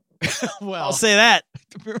Miramax. well, I'll say that.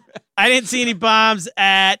 I didn't see any bombs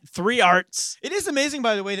at 3 Arts. it is amazing,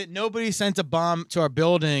 by the way, that nobody sent a bomb to our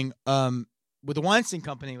building. With the Weinstein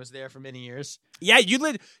Company was there for many years. Yeah,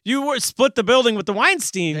 you were split the building with the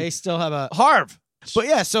Weinstein. They still have a Harv. But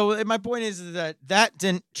yeah, so my point is that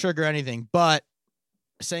didn't trigger anything. But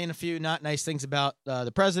saying a few not nice things about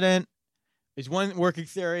the president is one working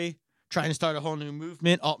theory. Trying to start a whole new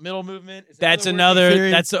movement, alt-middle movement. Is That's working another.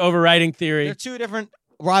 theory. That's the overriding There theory. are 2 different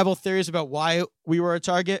rival theories about why we were a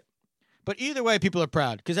target. But either way, people are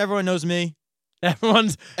proud because everyone knows me. You're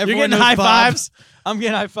Everyone getting knows high Bob. fives. I'm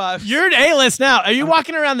getting high fives. You're an A-list now. Are you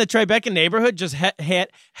walking around the Tribeca neighborhood just head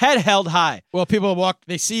held high? Well, people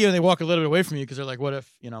they see you and they walk a little bit away from you because they're like, what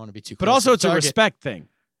if, I want to be too close. But also to it's the a target. respect thing.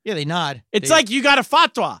 Yeah, they nod. It's like you got a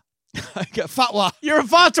fatwa. I got fatwa. You're a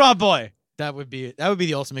fatwa boy. That would be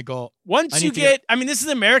the ultimate goal. Once I you need to this is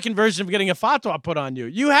the American version of getting a fatwa put on you.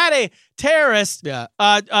 You had a terrorist, Yeah.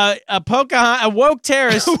 a woke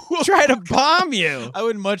terrorist try to bomb you. I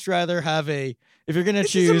would much rather have if you're going to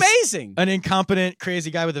This is choose amazing. an incompetent, crazy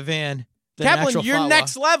guy with a van than an Kaplan, actual you're fatwa.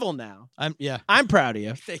 next level now. I'm proud of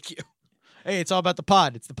you. Thank you. Hey, it's all about the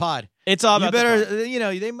pod. It's the pod. It's all You about better,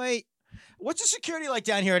 they might. What's the security like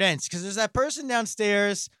down here at Ents? Because there's that person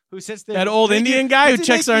downstairs who sits there. That old They Indian do- guy they who did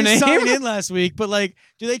checks make our you name? Sign in last week, but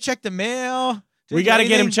do they check the mail? Do We they got do to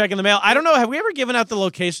get him anything? checking the mail. I don't know. Have we ever given out the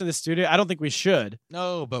location of the studio? I don't think we should.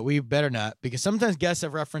 No, but we better not because sometimes guests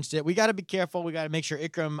have referenced it. We got to be careful. We got to make sure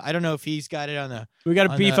Ikram. I don't know if he's got it on the. We got to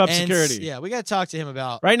on beef the up Ents. security. Yeah, we got to talk to him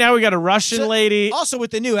about. Right now we got a Russian So- lady. Also, with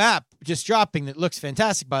the new app just dropping that looks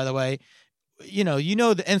fantastic, by the way.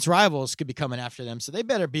 The Ents rivals could be coming after them, so they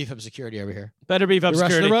better beef up security over here. Better beef up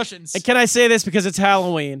security. The Russians. And can I say this because it's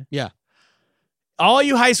Halloween? Yeah. All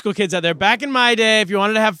you high school kids out there, back in my day, if you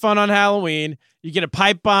wanted to have fun on Halloween, you get a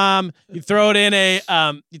pipe bomb, you throw it in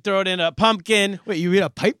a pumpkin. Wait, you get a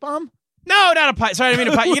pipe bomb? No, not a pipe. Sorry, I didn't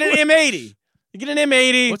mean a pipe. You get an M80. You get an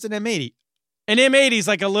M80. What's an M80? An M80 is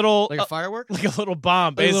like a little Like a firework? like a little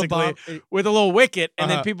bomb, Like a basically, little bomb. with a little wicket, and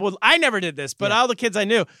then Uh-huh. people. I never did this, but Yeah. all the kids I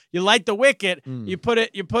knew, you light the wicket, Mm. you put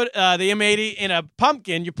the M80 in a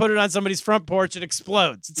pumpkin, you put it on somebody's front porch, it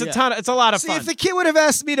explodes. It's Yeah. It's a lot of See, fun. if the kid would have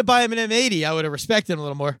asked me to buy him an M80, I would have respected him a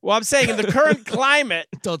little more. Well, I'm saying in the current climate,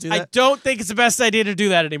 Don't do I that. don't think it's the best idea to do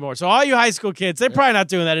that anymore. So all you high school kids, they're probably not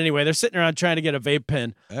doing that anyway. They're sitting around trying to get a vape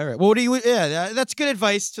pen. All right. Well, what do you? Yeah, that's good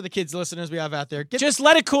advice to the kids, listeners we have out there. Just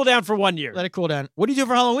let it cool down for 1 year. Let it cool down. What do you do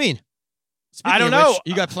for Halloween? I don't Speaking of know. which,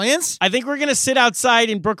 you got plans? I think we're going to sit outside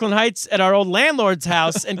in Brooklyn Heights at our old landlord's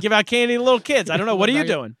house and give out candy to little kids. I don't know. What are you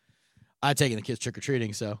doing? I'm taking the kids trick or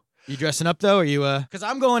treating. So you dressing up though? Or you? Because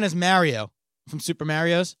I'm going as Mario from Super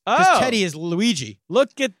Mario's. Because Oh. Teddy is Luigi.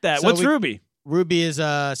 Look at that. So What's we- Ruby? Ruby is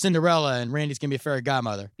Cinderella, and Randy's gonna be a fairy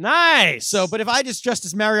godmother. Nice. So, but if I just dressed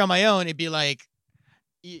as Mario on my own, it'd be like,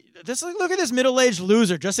 look at this middle-aged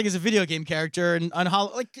loser dressing as a video game character and on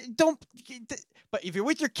don't. But if you're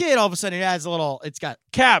with your kid, all of a sudden it adds a little. It's got.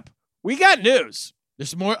 Cap, we got news.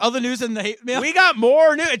 There's more other news than the hate mail. We got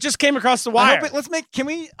more news. It just came across the I wire. hope can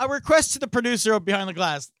we a request to the producer behind the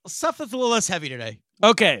glass? Stuff that's a little less heavy today.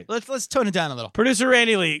 Okay. Let's tone it down a little. Producer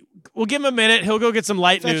Randy Lee, we'll give him a minute. He'll go get some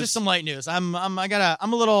light Fetch news. us some light news. I'm a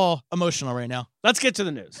little emotional right now. Let's get to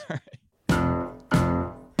the news.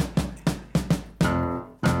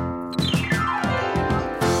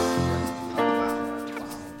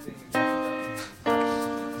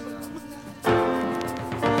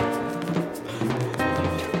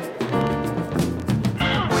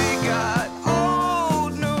 We got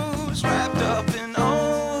old news wrapped up in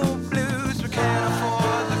old blues. We can't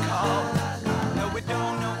afford the call. No, we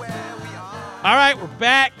don't know where we are. All right, we're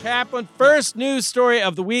back. Kaplan, first news story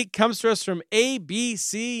of the week comes to us from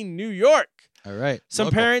ABC New York. All right. Some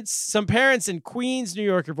Local. parents in Queens, New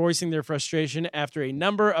York are voicing their frustration after a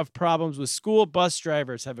number of problems with school bus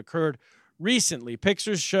drivers have occurred recently.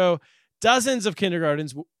 Pictures show dozens of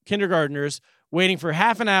kindergartners waiting for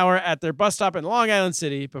half an hour at their bus stop in Long Island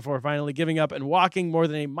City before finally giving up and walking more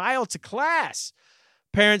than a mile to class.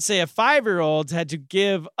 Parents say a 5-year-old had to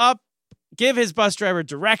give his bus driver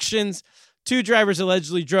directions. 2 drivers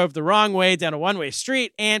allegedly drove the wrong way down a one-way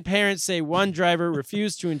street, and parents say one driver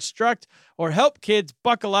refused to instruct or help kids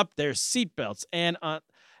buckle up their seatbelts. And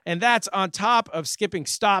that's on top of skipping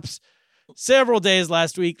stops several days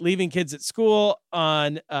last week, leaving kids at school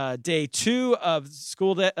on day 2 of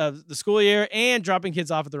the school year and dropping kids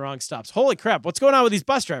off at the wrong stops. Holy crap! What's going on with these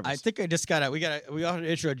bus drivers? I think I just we ought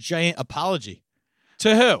to issue a giant apology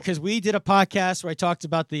To who? because we did a podcast where I talked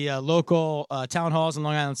about the local town halls in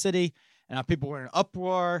Long Island City and how people were in an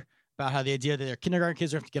uproar about how the idea that their kindergarten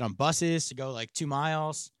kids have to get on buses to go like 2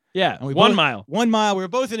 miles. Yeah, And we 1 both- mile. 1 mile. We were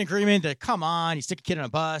both in agreement that come on, you stick a kid on a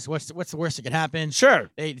bus. What's the worst that could happen? Sure.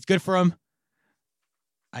 Hey, it's good for them.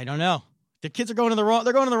 I don't know. The kids are going to the wrong.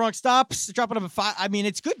 They're going to the wrong stops. They're dropping up at 5. I mean,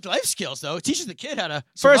 it's good life skills though. It teaches the kid how to.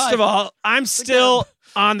 First survive. of all, I'm still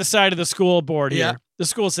on the side of the school board here, Yeah. the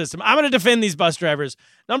school system. I'm going to defend these bus drivers.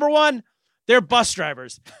 Number one, they're bus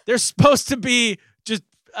drivers. They're supposed to be just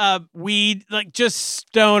weed, like just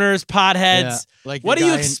stoners, potheads. Yeah, like What the do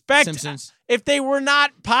you guy in expect? Simpsons. If they were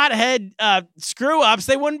not pothead screw ups,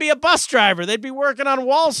 they wouldn't be a bus driver. They'd be working on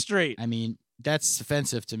Wall Street. I mean, That's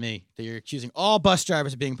offensive to me that you're accusing all bus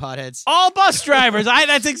drivers of being potheads. All bus drivers.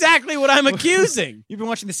 That's exactly what I'm accusing. You've been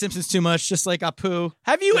watching The Simpsons too much, just like Apu.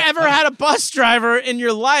 Have you ever had a bus driver in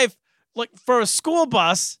your life, like for a school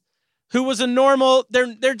bus, who was a normal?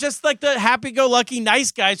 They're just like the happy-go-lucky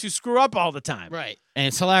nice guys who screw up all the time, Right. And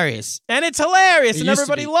it's hilarious. and it's hilarious, It and used to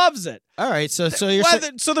everybody be. loves it. All right, so you're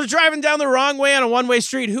saying, So they're driving down the wrong way on a one-way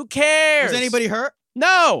street. Who cares? was anybody hurt?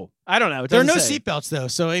 No, I don't know. It There are no doesn't say. seatbelts, though,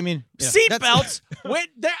 so I mean... Seatbelts?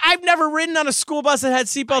 I've never ridden on a school bus that had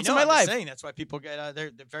seatbelts in my life. Saying that's why people get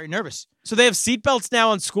they're very nervous. So they have seatbelts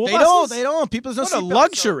now on school They buses? don't. People don't. What a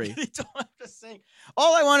luxury. They don't. I'm just saying.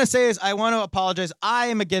 All I want to say is I want to apologize. I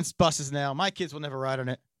am against buses now. My kids will never ride on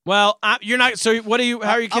it. Well, you're not. So what are you?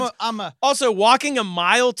 How are you kids? Also, walking a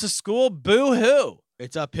mile to school. Boo hoo.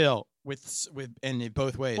 It's uphill with in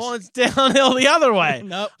both ways. Well, it's downhill the other way.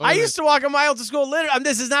 Nope. I used to walk a mile to school. Literally,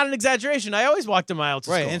 this is not an exaggeration. I always walked a mile to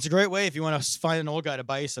right, school. and it's a great way if you want to find an old guy to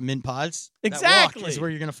buy you some mint pods. Exactly. That walk is where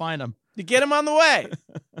you're gonna find them. To get them on the way.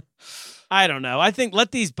 I don't know. I think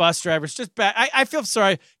let these bus drivers just back. I feel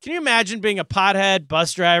sorry. Can you imagine being a pothead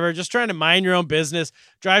bus driver, just trying to mind your own business,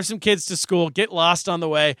 drive some kids to school, get lost on the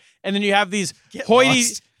way, and then you have these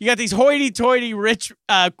lost. you got these hoity-toity rich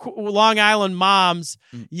Long Island moms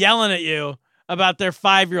yelling at you about their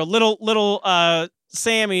 5-year-old little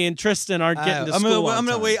Sammy and Tristan aren't getting to school. I'm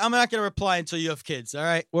gonna wait. I'm not gonna reply until you have kids. All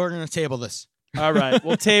right, we're gonna table this. All right,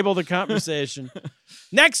 we'll table the conversation.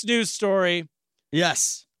 Next news story.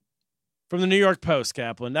 Yes. From the New York Post,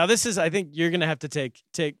 Kaplan. Now, this is, I think you're going to have to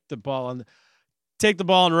take the ball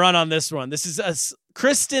and run on this one. This is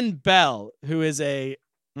Kristen Bell, who is a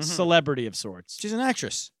celebrity of sorts. She's an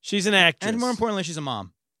actress. She's an actress. And more importantly, she's a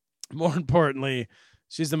mom. More importantly,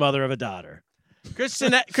 she's the mother of a daughter.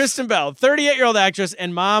 Kristen Bell, 38-year-old actress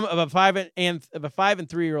and mom of a 5 and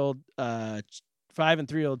 3-year-old 5 and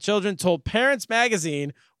 3-year-old children, told Parents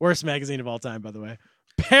Magazine, worst magazine of all time, by the way.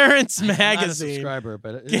 Parents Magazine. Not a subscriber,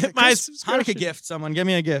 but Get my subscription. Hanukkah gift. Someone give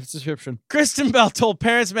me a gift subscription. Kristen Bell told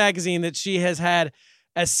Parents Magazine that she has had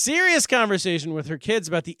a serious conversation with her kids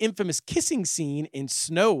about the infamous kissing scene in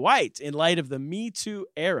Snow White in light of the Me Too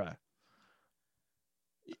era.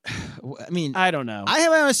 I mean, I don't know. I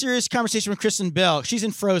have had a serious conversation with Kristen Bell. She's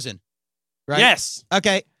in Frozen, right? Yes.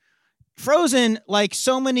 Okay. Frozen, like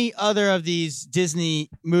so many other of these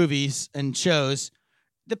Disney movies and shows,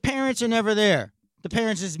 the parents are never there. The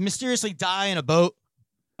parents just mysteriously die in a boat.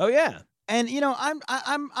 Oh yeah. And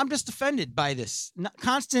I'm just offended by this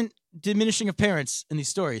constant diminishing of parents in these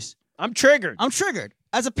stories. I'm triggered. I'm triggered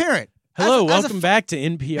as a parent. Hello, welcome back to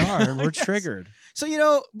NPR, and we're Yes. triggered.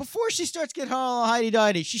 So, before she starts getting all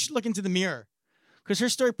hidey-didy, she should look into the mirror because her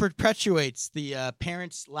story perpetuates the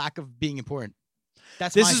parents' lack of being important.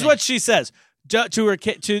 This is what she says to her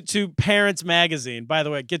to Parents Magazine. By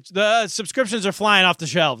the way, get the subscriptions are flying off the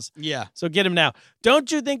shelves. Yeah. So get them now.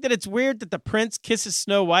 Don't you think that it's weird that the prince kisses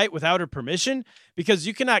Snow White without her permission? Because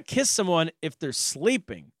you cannot kiss someone if they're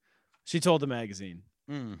sleeping, she told the magazine.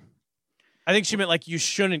 I think she meant like you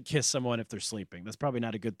shouldn't kiss someone if they're sleeping. That's probably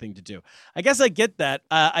not a good thing to do. I guess I get that.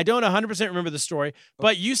 I don't 100% remember the story,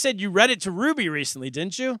 but you said you read it to Ruby recently,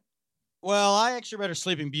 didn't you? Well, I actually read her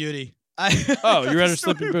Sleeping Beauty. Oh, you read her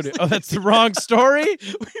Sleeping Beauty. Oh, that's the wrong story?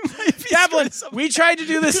 Kaplan, we tried to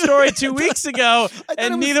do this story 2 weeks ago,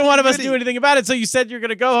 and neither one of us knew anything about it, so you said you're going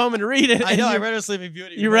to go home and read it. I know, I read her Sleeping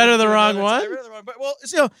Beauty. You read her the wrong one? I read her the wrong one.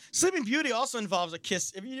 But, Sleeping Beauty also involves a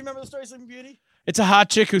kiss. If you remember the story of Sleeping Beauty? It's a hot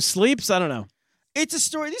chick who sleeps? I don't know. It's a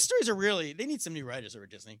story. These stories are really, they need some new writers over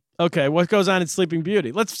at Disney. Okay, what goes on in Sleeping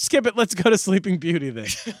Beauty? Let's skip it. Let's go to Sleeping Beauty then.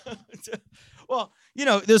 Well,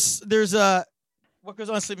 there's what goes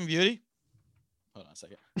on in Sleeping Beauty? Hold on a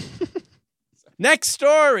second. Next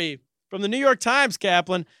story from the New York Times,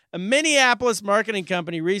 Kaplan. A Minneapolis marketing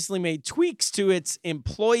company recently made tweaks to its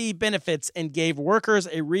employee benefits and gave workers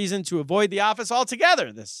a reason to avoid the office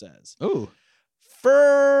altogether, this says. Ooh.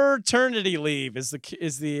 Fraternity leave is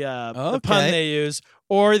the pun they use,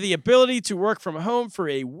 or the ability to work from home for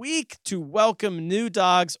a week to welcome new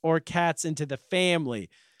dogs or cats into the family.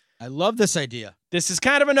 I love this idea. This is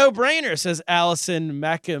kind of a no-brainer, says Allison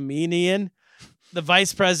Macaminian, the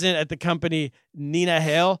vice president at the company Nina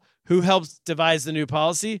Hale, who helps devise the new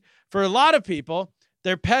policy. For a lot of people,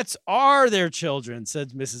 their pets are their children,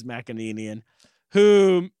 said Mrs. Macaminian,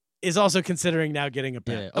 who is also considering now getting a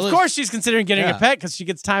pet. Yeah. Of course she's considering getting a pet because she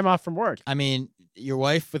gets time off from work. I mean, your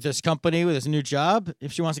wife with this company, with this new job,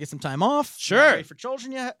 if she wants to get some time off, sure. Not ready for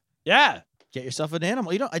children yet? Yeah. Get yourself an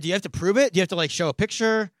animal. Do you have to prove it? Do you have to show a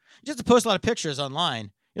picture? You just have to post a lot of pictures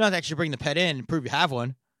online. You don't have to actually bring the pet in and prove you have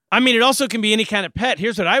one. I mean, it also can be any kind of pet.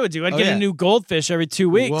 Here's what I would do. I'd get a new goldfish every 2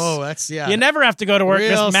 weeks. Whoa, that's, yeah. You never have to go to work,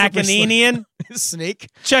 Miss Real slippery Macadinian. Snake.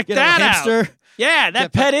 Check Get that a out. hamster. Yeah,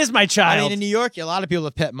 that pet is my I child. mean, in New York, a lot of people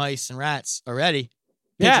have pet mice and rats already.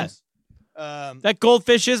 Yeah. Pigeons. That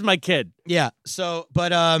goldfish is my kid. Yeah. So,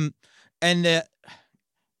 but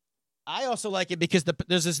I also like it because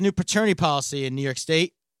there's this new paternity policy in New York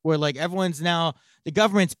State where like everyone's now the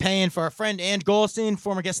government's paying for our friend Andrew Goldstein,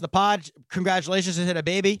 former guest of the pod. Congratulations, he had a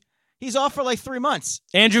baby. He's off for like 3 months.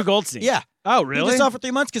 Andrew Goldstein. Yeah. Oh, He really? just off for 3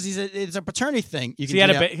 months because it's a paternity thing. You So can he had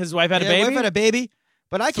do that. his wife had a Yeah, baby? wife had a baby,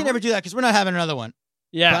 but I can never do that because we're not having another one.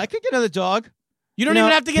 Yeah. But I could get another dog. You don't even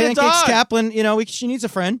have to get a Pancakes dog. Kaplan, she needs a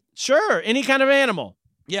friend. Sure. Any kind of animal.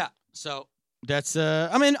 Yeah. So that's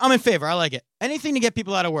I'm in favor. I like it. Anything to get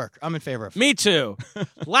people out of work, I'm in favor of. Me too.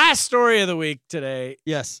 Last story of the week today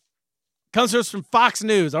Yes. comes to us from Fox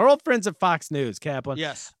News. Our old friends at Fox News, Kaplan.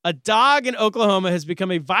 Yes. A dog in Oklahoma has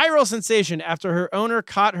become a viral sensation after her owner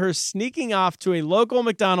caught her sneaking off to a local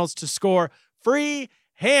McDonald's to score free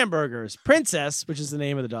hamburgers. Princess, which is the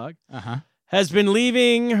name of the dog, has been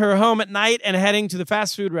leaving her home at night and heading to the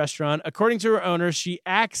fast food restaurant. According to her owner, she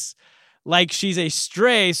acts like she's a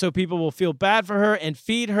stray so people will feel bad for her and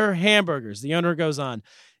feed her hamburgers. The owner goes on,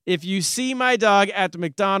 "If you see my dog at the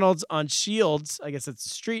McDonald's on Shields," I guess that's the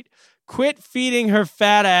street, "quit feeding her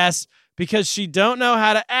fat ass because she don't know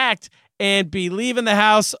how to act and be leaving the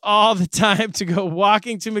house all the time to go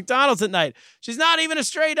walking to McDonald's at night. She's not even a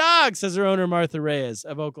stray dog," says her owner, Martha Reyes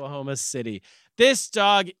of Oklahoma City. This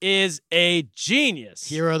dog is a genius.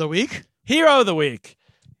 Hero of the week. Hero of the week.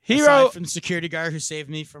 Aside from the security guard who saved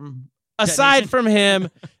me from Aside detonation. from him,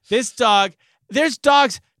 this dog, there's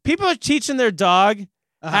dogs. People are teaching their dog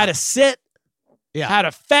how to sit, how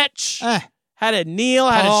to fetch, how to kneel,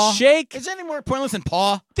 how Paw. to shake. Is it any more pointless than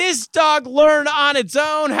paw? This dog learned on its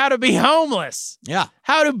own how to be homeless, Yeah.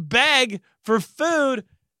 how to beg for food.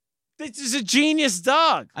 This is a genius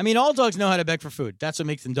dog. I mean, all dogs know how to beg for food. That's what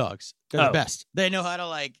makes them dogs. They're Oh. the best. They know how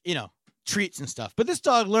to treats and stuff. But this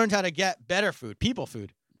dog learned how to get better food, people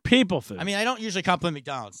food. People food. I mean, I don't usually compliment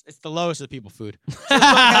McDonald's. It's the lowest of the people food. So the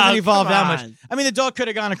dog hasn't evolved that much. on. I mean, the dog could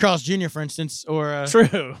have gone to Carl's Jr., for instance, or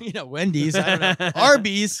True. Wendy's. I don't know.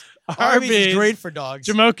 Arby's. Arby's is great for dogs.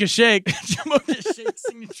 Jamocha shake. Jamocha shake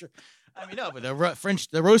signature. I mean, no, but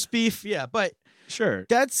the roast beef, yeah. But Sure.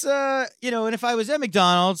 that's and if I was at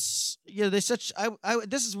McDonald's, this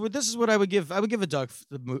is what I would give. I would give a dog.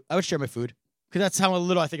 I would share my food because that's how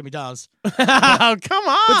little I think of McDonald's. Oh, come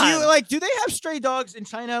on. But do they have stray dogs in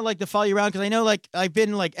China to follow you around? Because I know I've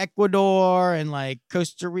been in Ecuador and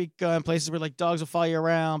Costa Rica and places where dogs will follow you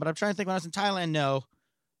around. But I'm trying to think when I was in Thailand. No,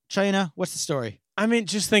 China. What's the story? I mean,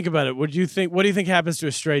 just think about it. What do you think happens to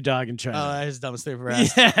a stray dog in China? Oh, that is the dumbest thing ever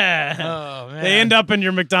asked. Yeah. Oh man, They end up in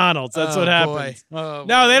your McDonald's. That's what happens. Oh,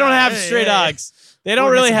 No, they don't have hey, stray hey. dogs. They don't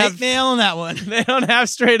We're really gonna have hate mail on that one. They don't have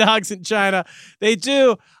stray dogs in China. They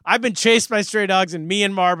do. I've been chased by stray dogs in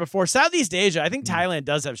Myanmar before. Southeast Asia, I think Thailand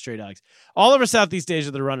does have stray dogs. All over Southeast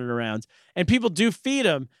Asia, they're running around. And people do feed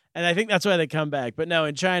them, and I think that's why they come back. But no,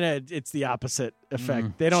 in China, it's the opposite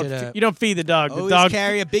effect. They don't. Should, You don't feed the dog. The Always dog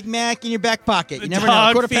carry a Big Mac in your back pocket. the You never know.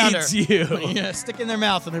 dog Quarter pounder. feeds you. Stick in their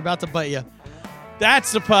mouth and they're about to bite you.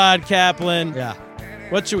 That's the pod, Kaplan. Yeah.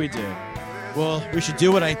 What should we do? Well, we should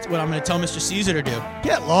do what I'm going to tell Mr. Caesar to do.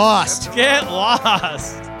 Get lost. Get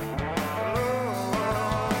lost.